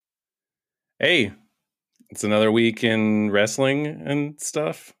Hey, it's another week in wrestling and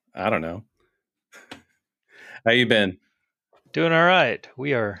stuff. I don't know. How you been? Doing all right.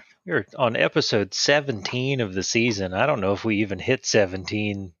 We are on episode 17 of the season. I don't know if we even hit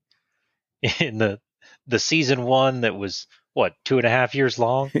 17 in the season one that was what 2.5 years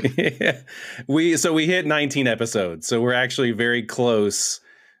long. Yeah. We hit 19 episodes, so we're actually very close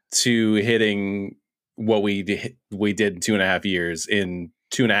to hitting what we did in 2.5 years in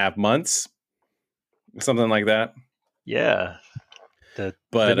 2.5 months, something like that. Yeah, the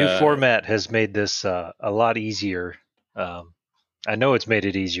But new format has made this a lot easier. Um, I know it's made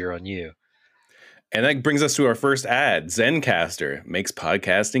it easier on you. and that brings us to our first ad. Zencaster makes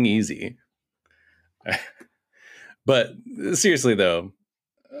podcasting easy. But seriously though,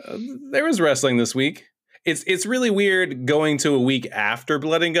 there was wrestling this week. It's really weird going to a week after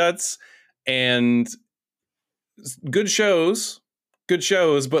Blood and Guts and good shows,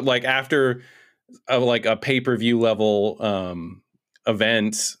 but like after a pay-per-view level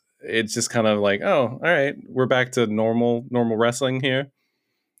event, it's just kind of like, oh, all right, we're back to normal wrestling here.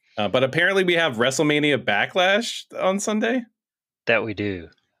 But apparently we have WrestleMania Backlash on Sunday. That we do.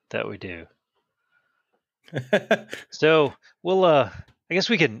 That we do. So we'll I guess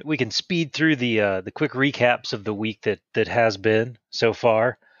we can speed through the quick recaps of the week that has been so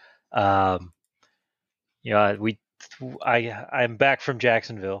far. Um, we I'm back from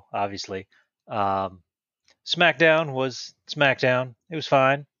Jacksonville, obviously. Um, SmackDown was SmackDown. It was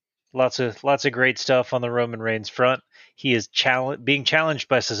fine. Lots of great stuff on the Roman Reigns front. He is being challenged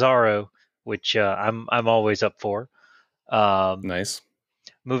by Cesaro, which I'm always up for. Um, Nice.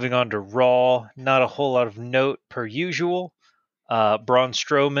 Moving on to Raw, not a whole lot of note per usual. Braun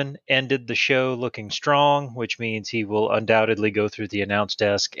Strowman ended the show looking strong, which means he will undoubtedly go through the announce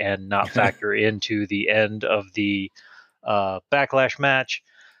desk and not factor into the end of the Backlash match.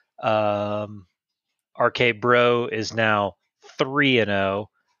 Um, RK Bro is now 3-0,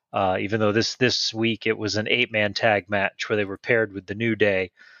 even though this week it was an 8-man tag match where they were paired with the New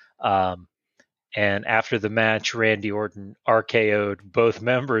Day. Um, and after the match, Randy Orton RKO'd both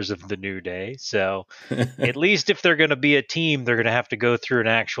members of the New Day. So at least if they're going to be a team, they're going to have to go through an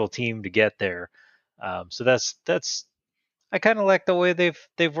actual team to get there. So that's I kind of like the way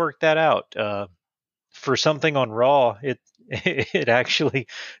they've worked that out. For something on Raw, it actually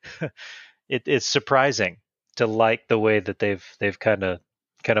it's surprising to like the way that they've kind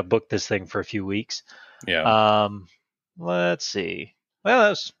of booked this thing for a few weeks. Yeah. Um, let's see.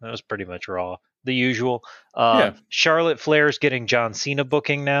 Well, that was pretty much Raw. The usual. Yeah. Charlotte Flair's getting John Cena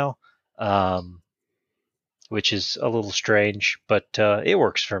booking now, um, which is a little strange, but it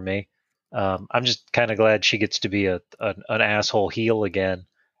works for me. I'm just kind of glad she gets to be an asshole heel again.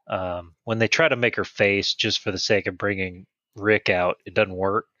 When they try to make her face just for the sake of bringing Rick out, it doesn't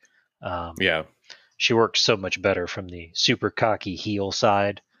work. Um, Yeah. she works so much better from the super cocky heel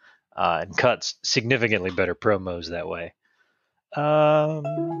side and cuts significantly better promos that way.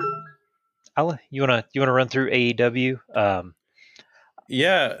 Um, you wanna run through AEW?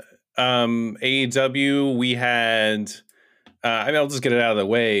 Yeah. AEW, we had I'll just get it out of the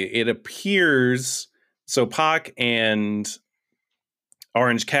way. It appears so Pac and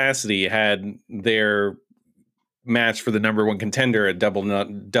Orange Cassidy had their match for the number one contender at Double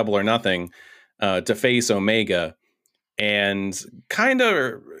or Nothing to face Omega, and kind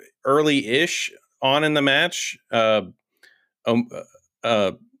of early-ish on in the match. Um,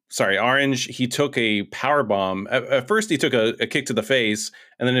 uh, Sorry, Orange. He took a power bomb. At first, he took a kick to the face,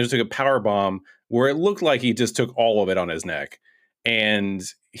 and then he took a power bomb where it looked like he just took all of it on his neck, and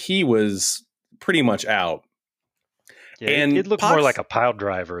he was pretty much out. Yeah, it And looked more like Pac's, a pile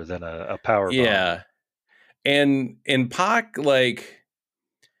driver than a power bomb. yeah, and Pac, like,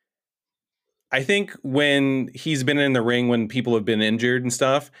 I think when he's been in the ring when people have been injured and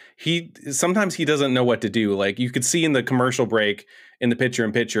stuff, he sometimes he doesn't know what to do. Like you could see in the commercial break in the picture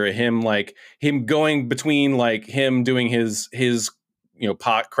in picture him going between like him doing his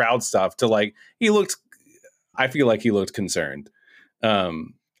pot crowd stuff to like he looked I feel like he looked concerned. I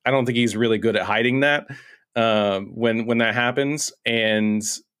don't think he's really good at hiding that when that happens. And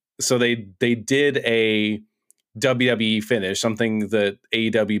so they did a WWE finish, something that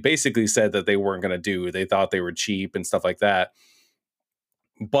AEW basically said that they weren't going to do. They thought they were cheap and stuff like that.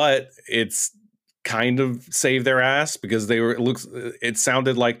 But it's kind of saved their ass because it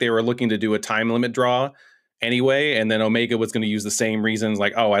sounded like they were looking to do a time limit draw anyway. And then Omega was going to use the same reasons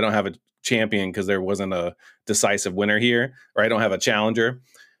like, oh, I don't have a champion because there wasn't a decisive winner here, or I don't have a challenger.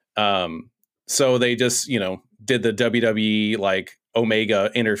 So they just, did the WWE like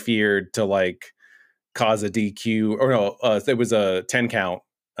Omega interfered to like cause a DQ or no, it was a 10 count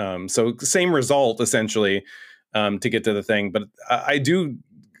So same result essentially to get to the thing, but I do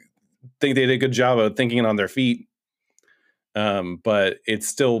think they did a good job of thinking on their feet. But it's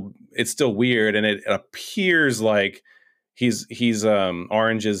still weird, and it appears like he's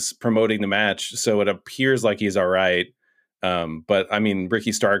Orange is promoting the match, so it appears like he's all right. But I mean,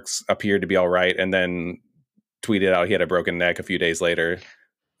 Ricky Starks appeared to be all right, and then tweeted out he had a broken neck a few days later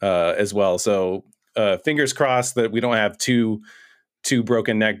as well. So fingers crossed that we don't have two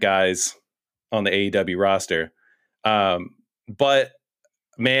broken neck guys on the AEW roster. But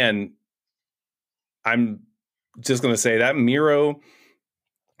man, I'm just gonna say that Miro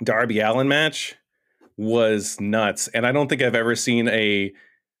Darby Allin match was nuts, and I don't think I've ever seen a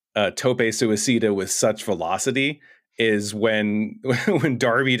tope suicida with such velocity. Is when when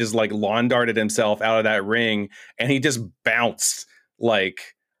Darby just like lawn darted himself out of that ring, and he just bounced like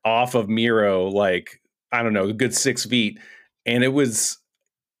off of Miro, like I don't know, a good 6 feet, and it was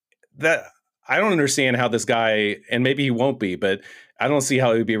that I don't understand how this guy, and maybe he won't be, but I don't see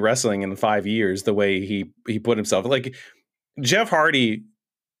how he would be wrestling in 5 years the way he put himself. Like Jeff Hardy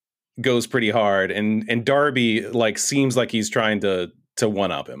goes pretty hard, and Darby like seems like he's trying to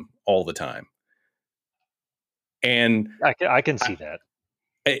one up him all the time. And I can see that.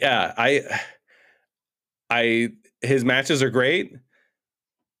 yeah, I his matches are great,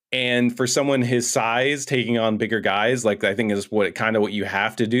 and for someone his size taking on bigger guys, like I think is what you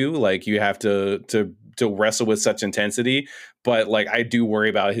have to do. Like you have to wrestle with such intensity, but like I do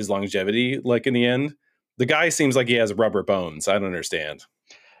worry about his longevity. Like in the end, the guy seems like he has rubber bones. I don't understand.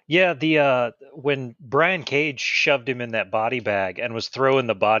 Yeah, the when Brian Cage shoved him in that body bag and was throwing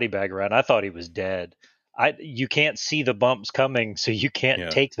the body bag around, I thought he was dead. You can't see the bumps coming, so you can't Yeah.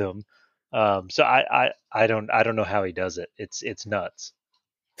 take them. So I don't know how he does it. It's nuts.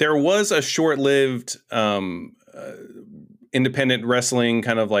 There was a short-lived independent wrestling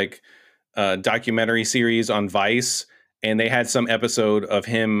kind of like documentary series on Vice, and they had some episode of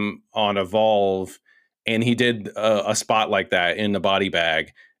him on Evolve, and he did a spot like that in the body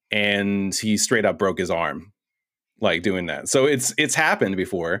bag, and he straight up broke his arm like doing that. So it's happened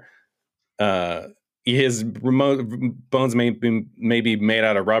before. Uh, his remote bones may be made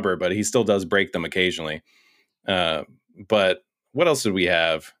out of rubber, but he still does break them occasionally. But what else did we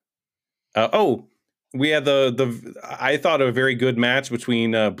have? Oh, we had the I thought a very good match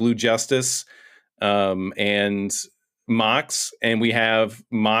between Blue Justice and Mox, and we have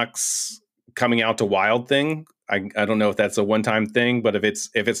Mox coming out to Wild Thing. I don't know if that's a one time thing, but if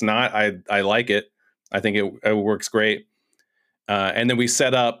it's not, I like it. I think it works great. And then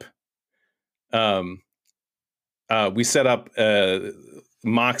um, we set up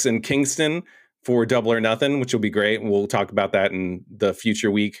Mox and Kingston for Double or Nothing, which will be great. We'll talk about that in the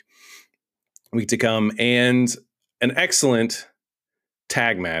future week to come, and an excellent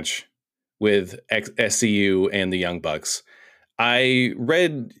tag match with SCU and the Young Bucks. I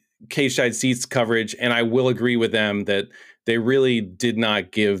read Cage Side Seats coverage, and I will agree with them that they really did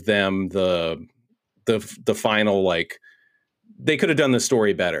not give them the final, like they could have done the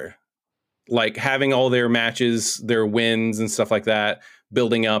story better. Like having all their matches, their wins and stuff like that,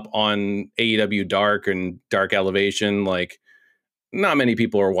 building up on AEW Dark and Dark Elevation, like not many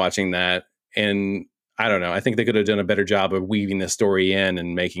people are watching that. And I don't know. I think they could have done a better job of weaving this story in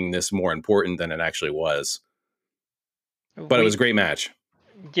and making this more important than it actually was. But it was We a great match.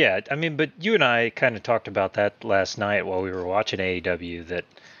 Yeah, I mean, but you and I kind of talked about that last night while we were watching AEW. That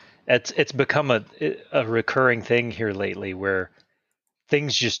it's become a recurring thing here lately, where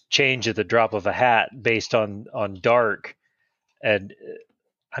things just change at the drop of a hat based on Dark. And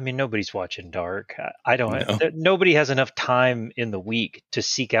I mean, nobody's watching Dark. I don't. No. Nobody has enough time in the week to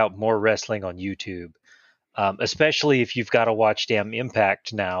seek out more wrestling on YouTube. Especially if you've got to watch damn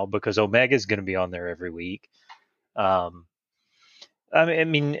Impact now because Omega's going to be on there every week. Um,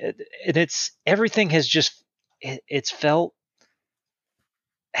 and it's everything has just it's felt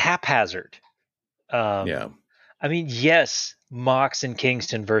haphazard. Um, Yeah. I mean, yes, Mox and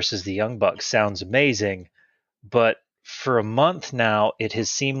Kingston versus the Young Bucks sounds amazing, but for a month now, it has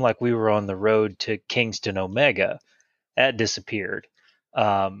seemed like we were on the road to Kingston Omega. That disappeared.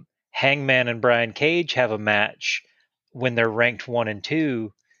 Hangman and Brian Cage have a match when they're ranked 1 and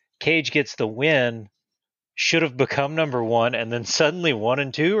 2. Cage gets the win, should have become number 1, and then suddenly 1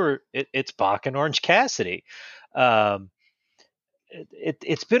 and 2 or it's Bach and Orange Cassidy. Um,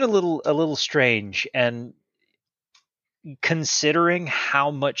 it's been a little strange, and considering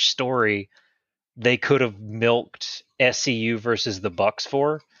how much story they could have milked SCU versus the Bucks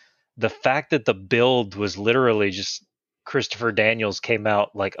for, the fact that the build was literally just Christopher Daniels came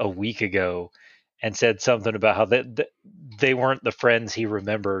out like a week ago and said something about how they weren't the friends he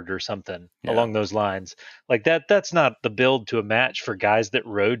remembered or something Yeah. along those lines. Like that's not the build to a match for guys that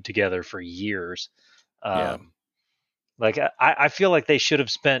rode together for years. Yeah. Um, like I feel like they should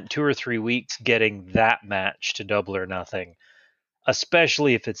have spent 2 or 3 weeks getting that match to Double or Nothing,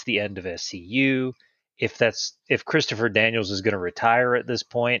 especially if it's the end of SCU. If Christopher Daniels is going to retire at this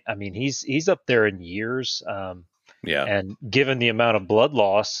point, I mean he's up there in years. Yeah. And given the amount of blood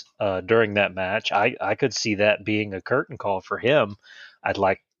loss during that match, I could see that being a curtain call for him. I'd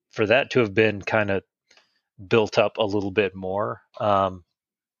like for that to have been kind of built up a little bit more.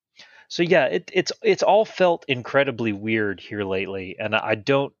 So yeah, it's all felt incredibly weird here lately, and I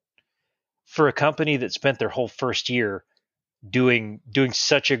don't, for a company that spent their whole first year doing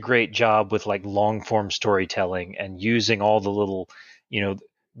such a great job with like long form storytelling and using all the little, you know,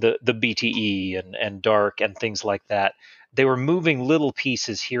 the BTE and dark and things like that. They were moving little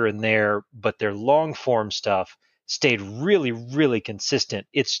pieces here and there, but their long form stuff stayed really, really consistent.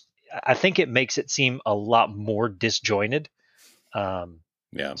 I think it makes it seem a lot more disjointed, um,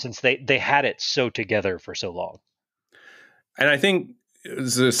 Yeah. since they had it so together for so long. And I think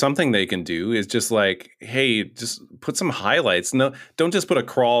something they can do is just like, hey, just put some highlights. No, don't just put a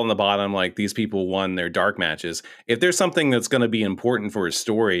crawl on the bottom like these people won their dark matches. If there's something that's going to be important for a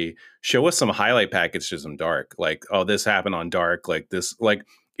story, show us some highlight packages from dark. Like, oh, this happened on dark. Like this, like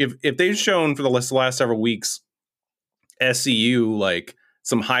if they've shown for the last several weeks SCU like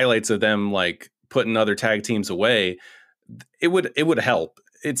some highlights of them like putting other tag teams away, it would help.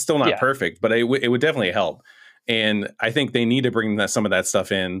 It's still not Yeah, perfect, but it would definitely help. And I think they need to bring some of that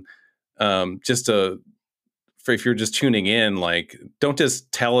stuff in, just to for if you're just tuning in, like don't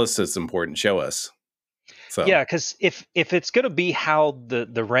just tell us it's important, show us. So yeah, because if it's going to be how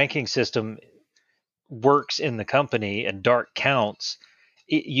the ranking system works in the company and dark counts,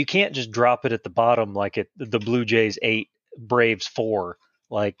 you can't just drop it at the bottom like the Blue Jays 8, Braves 4.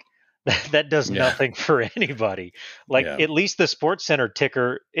 Like that does yeah, nothing for anybody. Like yeah, at least the Sports Center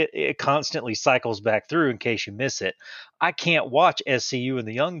ticker, it constantly cycles back through in case you miss it. I can't watch SCU and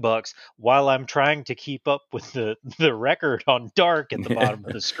the Young Bucks while I'm trying to keep up with the record on dark at the bottom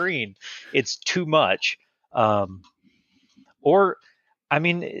of the screen. It's too much. Or I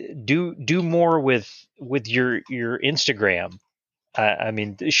mean, do more with your Instagram. I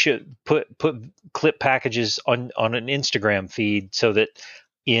mean, should put clip packages on an Instagram feed so that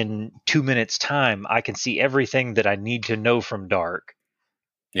in 2 minutes time I can see everything that I need to know from dark,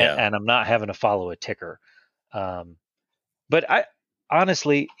 yeah. and I'm not having to follow a ticker. Um, but I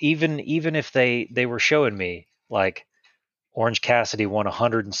honestly, even if they were showing me like Orange Cassidy won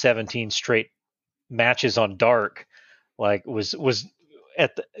 117 straight matches on dark, like was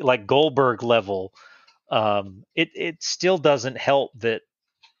at the, like Goldberg level, it still doesn't help that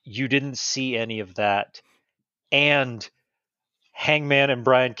you didn't see any of that, and Hangman and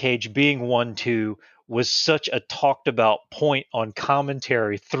Brian Cage being 1-2 was such a talked about point on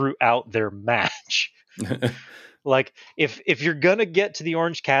commentary throughout their match. Like if you're gonna get to the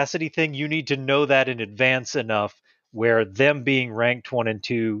Orange Cassidy thing, you need to know that in advance enough where them being ranked 1 and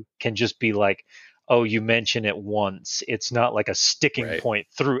 2 can just be like, oh, you mention it once. It's not like a sticking Right. point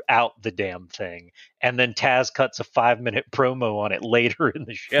throughout the damn thing. And then Taz cuts a 5 minute promo on it later in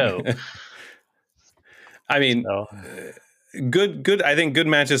the show. I mean, So good. I think good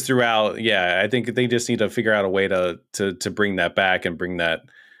matches throughout. Yeah, I think they just need to figure out a way to bring that back and bring that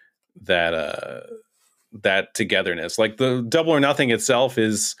that togetherness. Like the Double or Nothing itself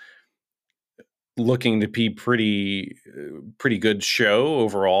is looking to be pretty good show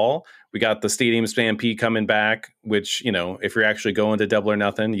overall. We got the Stadium Stampede coming back, which, you know, if you're actually going to Double or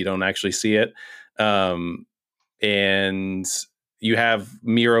Nothing, you don't actually see it. And you have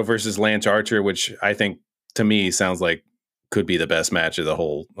Miro versus Lance Archer, which I think to me sounds like could be the best match of the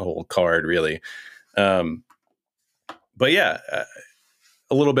whole card, really. Um, but yeah,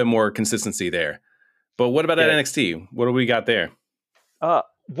 a little bit more consistency there. But what about at yeah. NXT? What do we got there?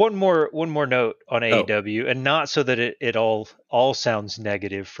 One more note on Oh, AEW, and not so that it all sounds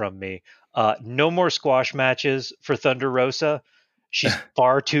negative from me. No more squash matches for Thunder Rosa. She's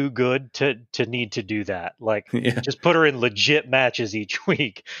far too good to need to do that. Like, yeah. just put her in legit matches each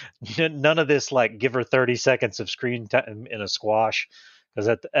week. None of this like give her 30 seconds of screen time in a squash,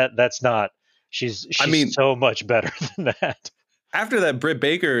 because that's not. I She's mean, so much better than that. after that Britt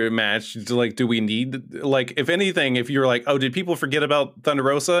Baker match, like, do we need, like, if anything, if you're like, oh, did people forget about Thunder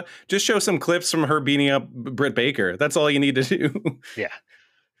Rosa? Just show some clips from her beating up Britt Baker. That's all you need to do. Yeah,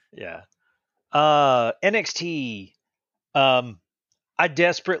 yeah. NXT. I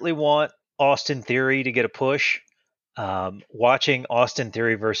desperately want Austin Theory to get a push. Watching Austin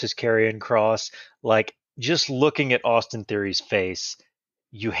Theory versus Karrion Kross, like just looking at Austin Theory's face,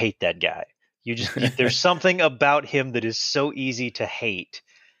 you hate that guy. There's something about him that is so easy to hate.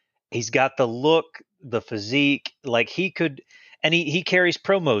 He's got the look, the physique, like he could, and he carries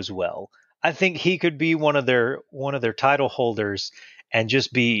promos well. I think he could be one of their title holders and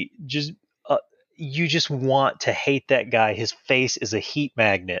just uh, you just want to hate that guy. His face is a heat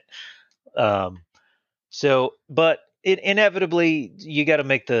magnet. Um, but it inevitably you got to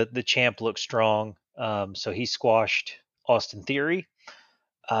make the champ look strong. So he squashed Austin Theory.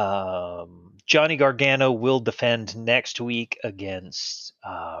 Johnny Gargano will defend next week against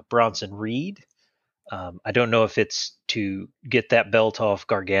Bronson Reed. I don't know if it's to get that belt off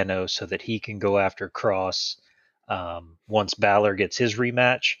Gargano so that he can go after Cross once Balor gets his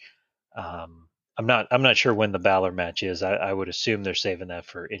rematch. I'm not sure when the Balor match is. I would assume they're saving that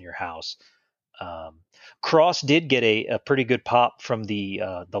for In Your House. Um, Cross did get a pretty good pop from the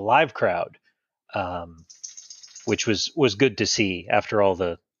live crowd, um, which was good to see after all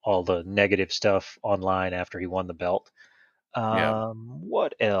the negative stuff online after he won the belt. Yeah.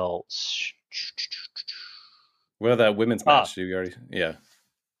 What else? What about that women's Ah, match? Do you already? Yeah.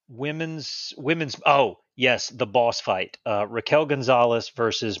 women's. Oh yes, the boss fight. Raquel Gonzalez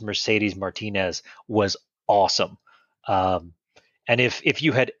versus Mercedes Martinez was awesome. Um, And if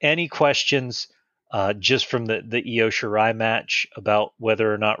you had any questions just from the Io Shirai match about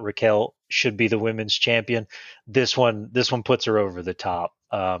whether or not Raquel should be the women's champion, this one puts her over the top.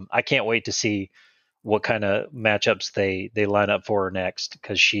 I can't wait to see what kind of matchups they line up for her next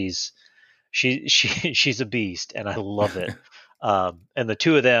because she's a beast and I love it. And the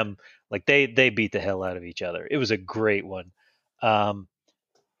two of them, like they beat the hell out of each other. It was a great one. Um,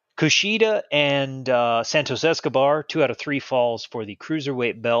 Kushida and Santos Escobar, 2 out of 3 falls for the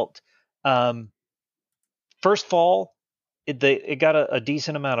cruiserweight belt. Um, First fall, it got a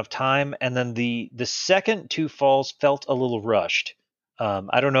decent amount of time, and then the second 2 falls felt a little rushed.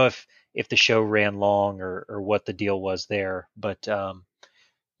 I don't know if the show ran long or what the deal was there, but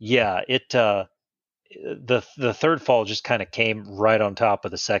yeah, the third fall just kind of came right on top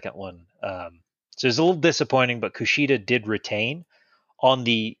of the second one. So it's a little disappointing, but Kushida did retain. On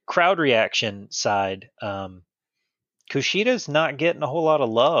the crowd reaction side, Kushida's not getting a whole lot of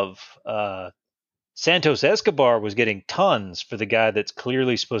love. Santos Escobar was getting tons for the guy that's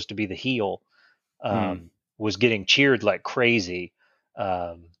clearly supposed to be the heel. Hmm. Was getting cheered like crazy.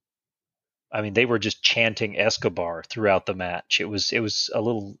 Um, I mean, they were just chanting Escobar throughout the match. It was a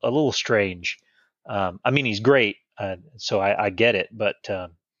little strange. I mean, he's great, so I get it, but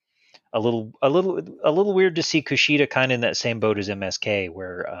a little weird to see Kushida kind of in that same boat as MSK,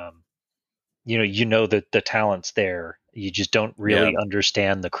 where you know that the talent's there. You just don't Yeah. really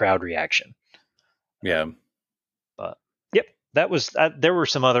understand the crowd reaction. Yeah. But yep, that was. There were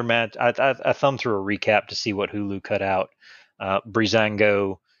some other match. I thumbed through a recap to see what Hulu cut out.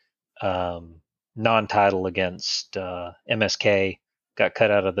 Breezango non-title against MSK got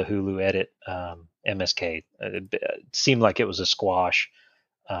cut out of the Hulu edit. MSK it seemed like it was a squash.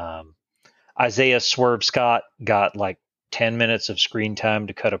 Um, Isaiah Swerve Scott got like 10 minutes of screen time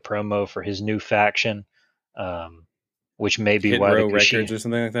to cut a promo for his new faction, um, which may be Hit why the Row Records Kushi or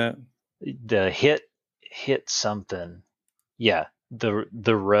something like that. the hit something. Yeah, the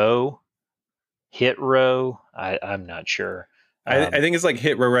row hit row. I'm not sure. I Um, think it's like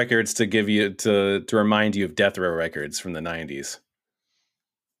Hit Row Records to give you to remind you of Death Row Records from the 90s.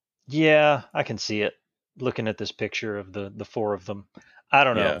 yeah, I can see it. Looking at this picture of the 4 of them, I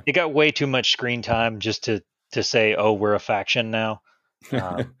don't know. Yeah. It got way too much screen time just to say, oh, we're a faction now.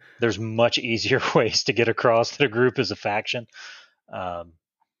 There's much easier ways to get across that a group is a faction. Um,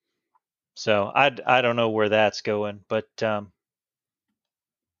 so I don't know where that's going, but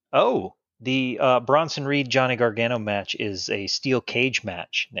the Bronson Reed Johnny Gargano match is a steel cage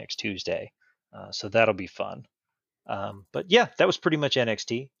match next Tuesday, so that'll be fun. But yeah, that was pretty much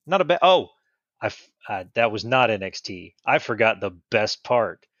NXT. Not a bad. Oh, that was not NXT. I forgot the best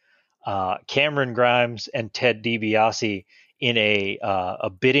part. Cameron Grimes and Ted DiBiase in a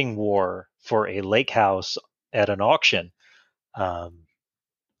bidding war for a lake house at an auction. Um,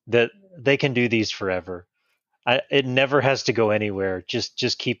 that they can do these forever. It never has to go anywhere.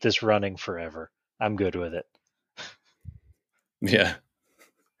 Just keep this running forever. I'm good with it. Yeah.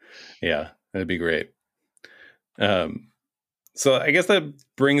 Yeah. That'd be great. Um, so I guess that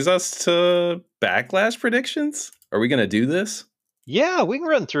brings us to Backlash predictions. Are we going to do this? Yeah, we can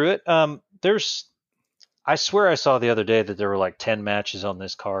run through it. There's I swear I saw the other day that there were like 10 matches on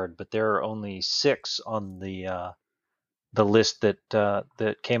this card, but there are only 6 on the the list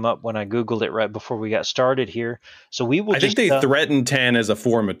that came up when I Googled it right before we got started here. So we will I think just they threatened 10 as a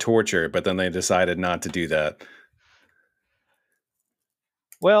form of torture, but then they decided not to do that.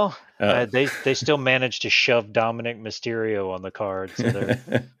 well, Uh, they still managed to shove Dominic Mysterio on the card, so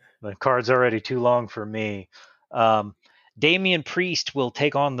the card's already too long for me. Um, Damian Priest will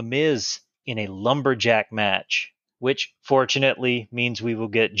take on The Miz in a lumberjack match, which fortunately means we will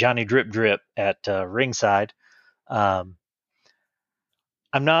get Johnny Drip Drip at ringside. Um,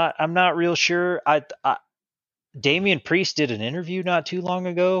 I'm not real sure. Damian Priest did an interview not too long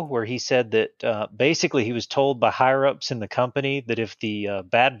ago where he said that basically he was told by higher ups in the company that if the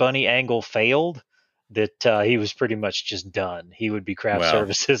Bad Bunny angle failed, that he was pretty much just done. He would be craft wow.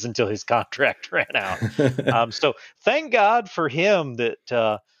 services until his contract ran out. So thank God for him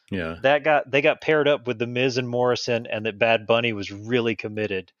that Yeah. they got paired up with the Miz and Morrison, and that Bad Bunny was really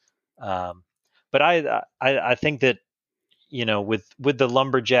committed. Um, but I think that with the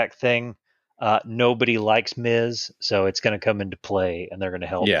lumberjack thing, nobody likes Miz, so it's going to come into play, and they're going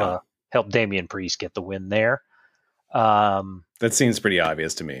to Yeah. help Damian Priest get the win there. Um, That seems pretty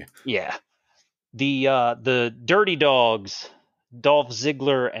obvious to me. yeah, the Dirty Dogs, Dolph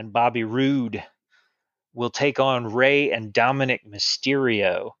Ziggler and Bobby Roode will take on Ray and Dominic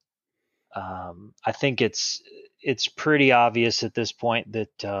Mysterio. I think it's pretty obvious at this point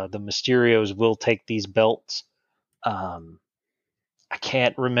that the Mysterios will take these belts. Um, I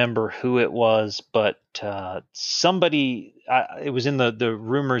can't remember who it was, but somebody, it was in the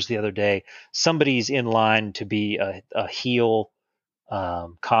rumors the other day. Somebody's in line to be a heel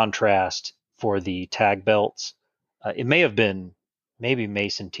contrast for the tag belts. It may have been maybe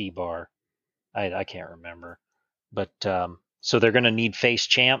Mason T-Bar. I can't remember. But so they're going to need face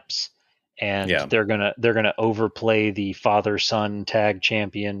champs, and Yeah. they're gonna overplay the father son tag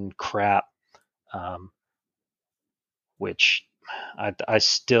champion crap, um, which I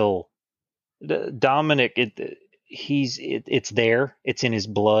still Dominic, it's there. It's in his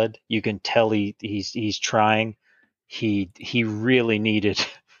blood. You can tell he's trying. He really needed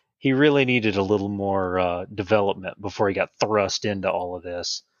he really needed a little more development before he got thrust into all of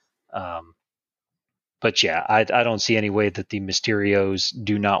this. Um, but yeah, I don't see any way that the Mysterios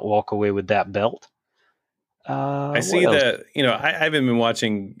do not walk away with that belt. I What see else? that, I haven't been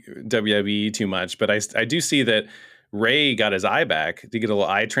watching WWE too much, but I do see that Ray got his eye back. Did he get a little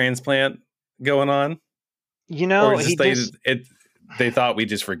eye transplant going on? Or is He just just they thought we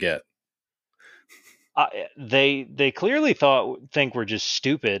just forget? they clearly think we're just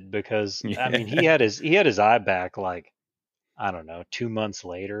stupid because I mean Yeah. he had his eye back like I don't know 2 months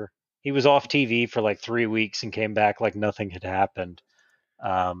later. He was off TV for like 3 weeks and came back like nothing had happened.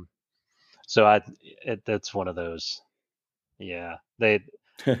 Um, so that's one of those. Yeah, they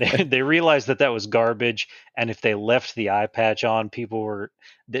realized that was garbage, and if they left the eye patch on, people were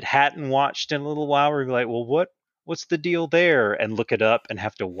that hadn't watched in a little while were like, well, what's the deal there? And look it up and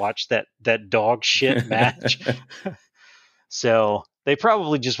have to watch that dog shit match. So they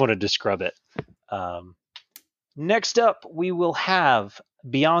probably just wanted to scrub it. Um, Next up, we will have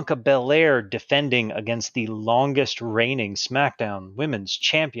Bianca Belair defending against the longest reigning SmackDown Women's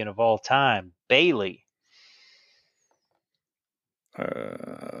Champion of all time, Bayley.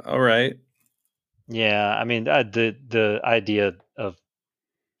 All right. Yeah, I mean the idea of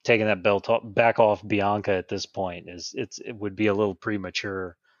taking that belt back off Bianca at this point it would be a little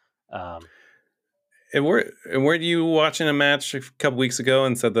premature. Um, And weren't you watching a match a couple weeks ago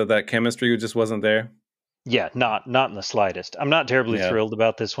and said that that chemistry just wasn't there? Yeah, not in the slightest. I'm not terribly Yeah. thrilled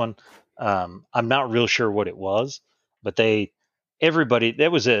about this one. I'm not real sure what it was, but everybody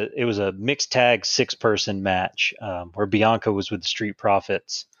it was a mixed tag 6-person match where Bianca was with the Street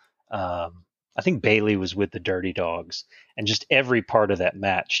Profits. I think Bailey was with the Dirty Dogs, and just every part of that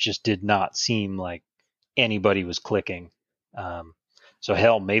match just did not seem like anybody was clicking. Um, so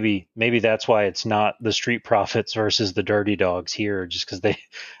hell, maybe that's why it's not the Street Profits versus the Dirty Dogs here, just because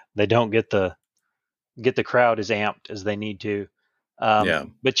they don't get the crowd as amped as they need to. Yeah.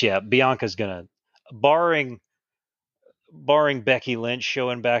 But yeah, Bianca's gonna, barring Becky Lynch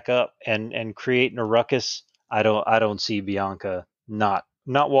showing back up and creating a ruckus. I don't see Bianca not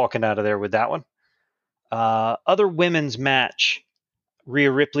walking out of there with that one. Other women's match.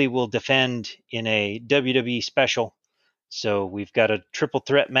 Rhea Ripley will defend in a WWE special. So we've got a triple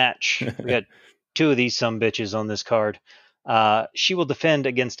threat match. We got two of these some bitches on this card. She will defend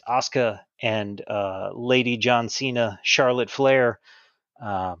against Asuka and Lady John Cena, Charlotte Flair,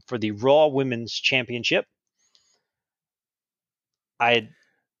 for the Raw Women's Championship. I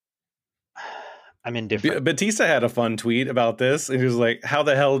I'm indifferent. Batista had a fun tweet about this. He was like, "How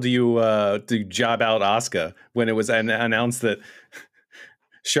the hell do you job out Asuka when it was announced that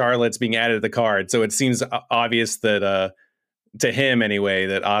Charlotte's being added to the card?" So it seems obvious that to him anyway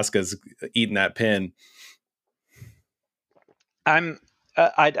that Asuka's eating that pin.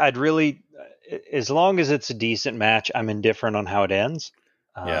 I'd really, as long as it's a decent match, I'm indifferent on how it ends.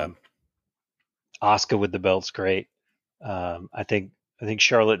 Yeah. Asuka with the belt's great. I think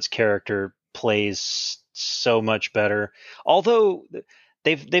Charlotte's character plays so much better. Although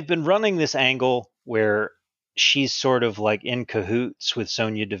they've been running this angle where she's sort of like in cahoots with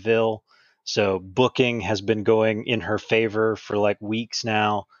Sonya Deville, so booking has been going in her favor for like weeks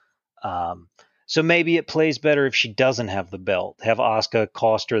now. Um, so maybe it plays better if she doesn't have the belt. Have Asuka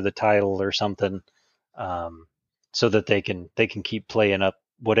cost her the title or something, um, so that they can keep playing up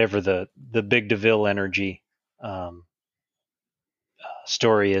whatever the Big Deville energy um,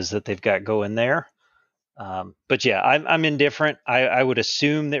 story is that they've got going there. But yeah, I'm indifferent. I would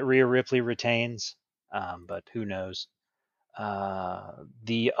assume that Rhea Ripley retains, but who knows?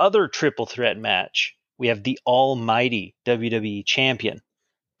 The other triple threat match, we have the almighty WWE champion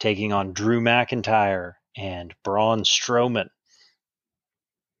taking on Drew McIntyre and Braun Strowman.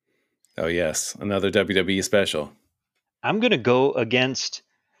 Oh yes, another WWE special. I'm gonna go against.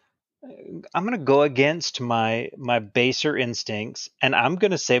 I'm gonna go against my baser instincts, and I'm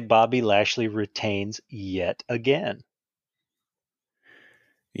gonna say Bobby Lashley retains yet again.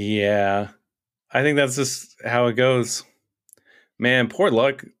 Yeah, I think that's just how it goes. Man, poor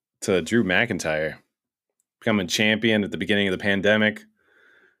luck to Drew McIntyre becoming champion at the beginning of the pandemic,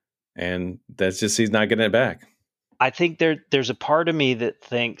 and that's just he's not getting it back. I think there's a part of me that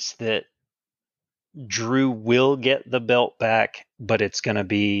thinks that Drew will get the belt back, but it's going to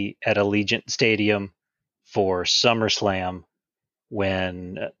be at Allegiant Stadium for SummerSlam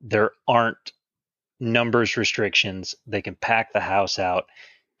when there aren't numbers restrictions. They can pack the house out.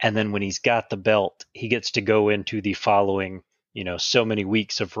 And then when he's got the belt, he gets to go into the following, so many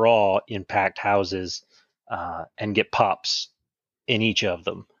weeks of Raw in packed houses and get pops in each of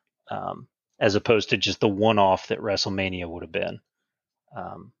them, as opposed to just the one off that WrestleMania would have been.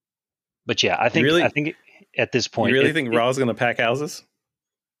 But yeah, I think at this point, you really think Raw's going to pack houses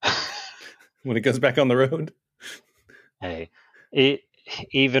when it goes back on the road? Hey,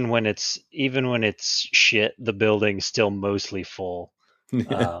 even when it's shit, the building's still mostly full.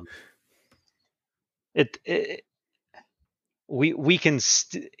 We can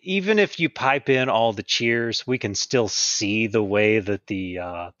even if you pipe in all the cheers, we can still see the way that the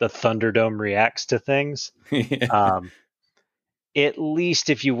Thunderdome reacts to things. Yeah. At least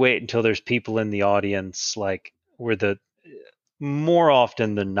if you wait until there's people in the audience, like where the more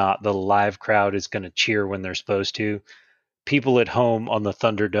often than not, the live crowd is going to cheer when they're supposed to. People at home on the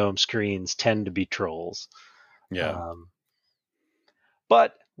Thunderdome screens tend to be trolls. Yeah.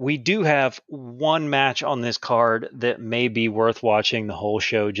 But we do have one match on this card that may be worth watching the whole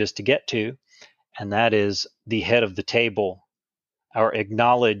show just to get to, and that is the head of the table, our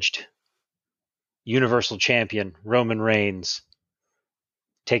acknowledged Universal Champion, Roman Reigns,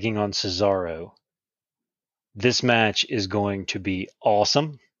 taking on Cesaro. This match is going to be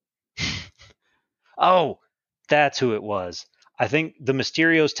awesome. Oh, that's who it was. I think the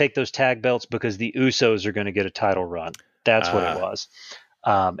Mysterios take those tag belts because the Usos are going to get a title run. That's what it was.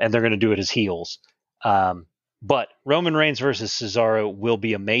 And they're going to do it as heels. But Roman Reigns versus Cesaro will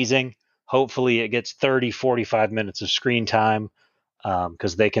be amazing. Hopefully it gets 30, 45 minutes of screen time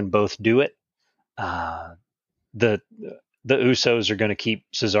because they can both do it. The Usos are going to keep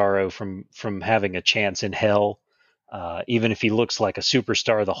Cesaro from having a chance in hell, even if he looks like a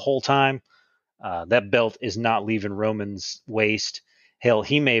superstar the whole time. That belt is not leaving Roman's waist. Hell,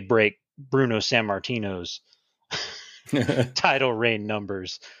 he may break Bruno Sammartino's title reign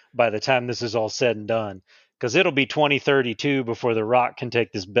numbers by the time this is all said and done, because it'll be 2032 before The Rock can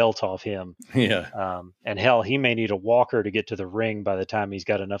take this belt off him. Yeah. And hell, he may need a walker to get to the ring by the time he's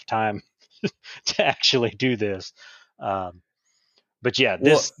got enough time to actually do this. But yeah,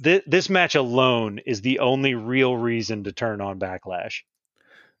 this match alone is the only real reason to turn on Backlash.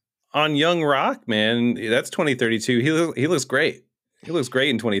 On Young Rock, man, that's 2032. He looks great. He looks great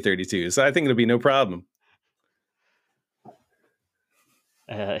in 2032. So I think it'll be no problem.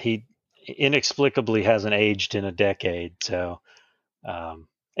 He inexplicably hasn't aged in a decade, so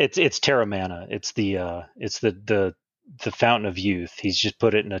it's Terramana. It's the fountain of youth. He's just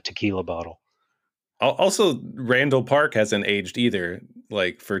put it in a tequila bottle. Also, Randall Park hasn't aged either,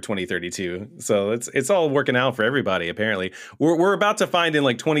 like for 2032. So it's all working out for everybody. Apparently, we're about to find in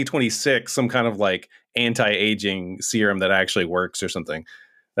like 2026 some kind of like anti-aging serum that actually works or something.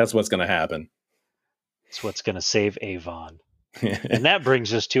 That's what's going to happen. It's what's going to save Avon. And that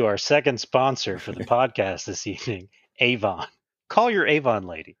brings us to our second sponsor for the podcast this evening, Avon. Call your Avon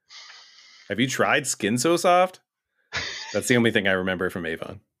lady. Have you tried Skin So Soft? That's the only thing I remember from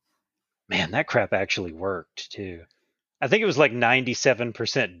Avon. Man, that crap actually worked too. I think it was like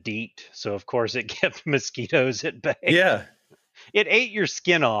 97% DEET, so of course it kept mosquitoes at bay. Yeah. It ate your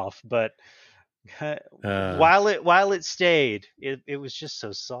skin off, but while it stayed, it was just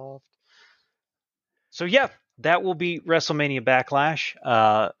so soft. So yeah, that will be WrestleMania Backlash.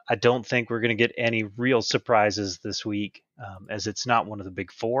 I don't think we're going to get any real surprises this week, as it's not one of the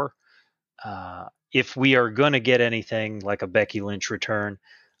big four. If we are going to get anything like a Becky Lynch return,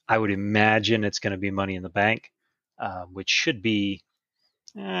 I would imagine it's going to be Money in the Bank, which should be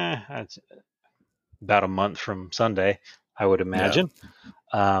about a month from Sunday, I would imagine.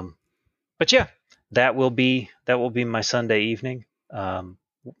 Yeah. But yeah, that will be my Sunday evening.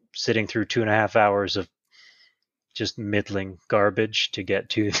 Sitting through 2.5 hours of just middling garbage to get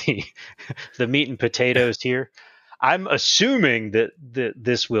to the meat and potatoes here. I'm assuming that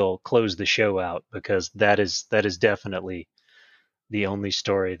this will close the show out, because that is definitely the only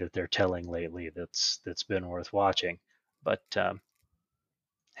story that they're telling lately that's been worth watching. But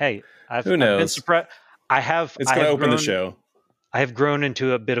hey, who knows? I've been surprised. It's going to open the show. I have grown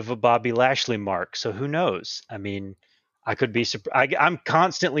into a bit of a Bobby Lashley mark, so who knows? I mean, I could be I'm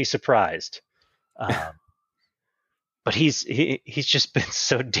constantly surprised. But he's just been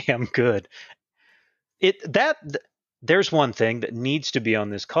so damn good. There's one thing that needs to be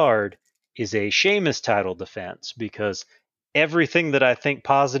on this card is a Sheamus title defense, because everything that I think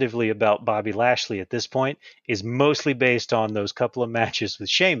positively about Bobby Lashley at this point is mostly based on those couple of matches with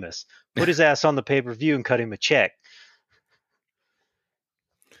Sheamus. Put his ass on the pay-per-view and cut him a check.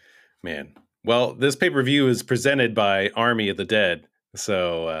 Man. Well, this pay-per-view is presented by Army of the Dead.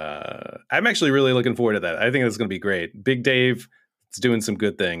 So I'm actually really looking forward to that. I think it's going to be great. Big Dave is doing some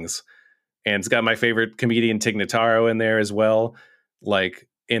good things. And it's got my favorite comedian, Tig Notaro, in there as well. Like,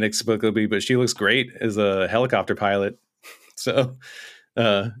 inexplicably, but she looks great as a helicopter pilot. So,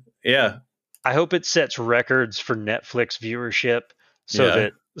 yeah. I hope it sets records for Netflix viewership,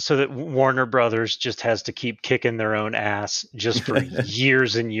 so that Warner Brothers just has to keep kicking their own ass just for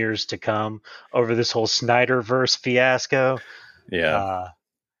years and years to come over this whole Snyderverse fiasco. Yeah.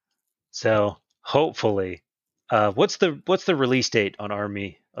 So hopefully, what's the release date on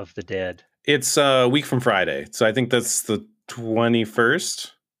Army of the Dead? It's a week from Friday, so I think that's the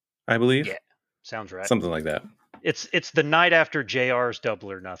 21st, I believe. Yeah, sounds right. Something like that. It's the night after JR's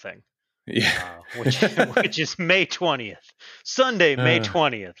Double or Nothing. Yeah, which is May 20th, Sunday, May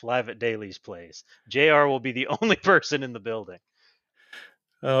 20th, live at Daly's Place. JR will be the only person in the building.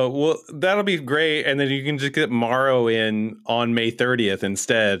 Well, that'll be great, and then you can just get Morrow in on May 30th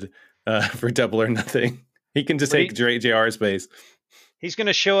instead for Double or Nothing. He can just take JR's space. He's going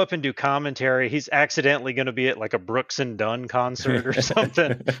to show up and do commentary. He's accidentally going to be at like a Brooks and Dunn concert or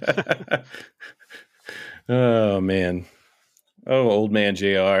something. Oh, man. Oh, old man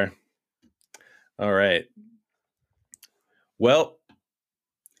JR. All right. Well,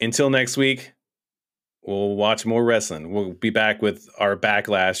 until next week, we'll watch more wrestling. We'll be back with our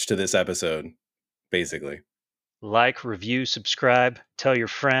backlash to this episode, basically. Like, review, subscribe, tell your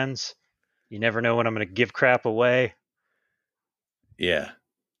friends. You never know when I'm going to give crap away. Yeah.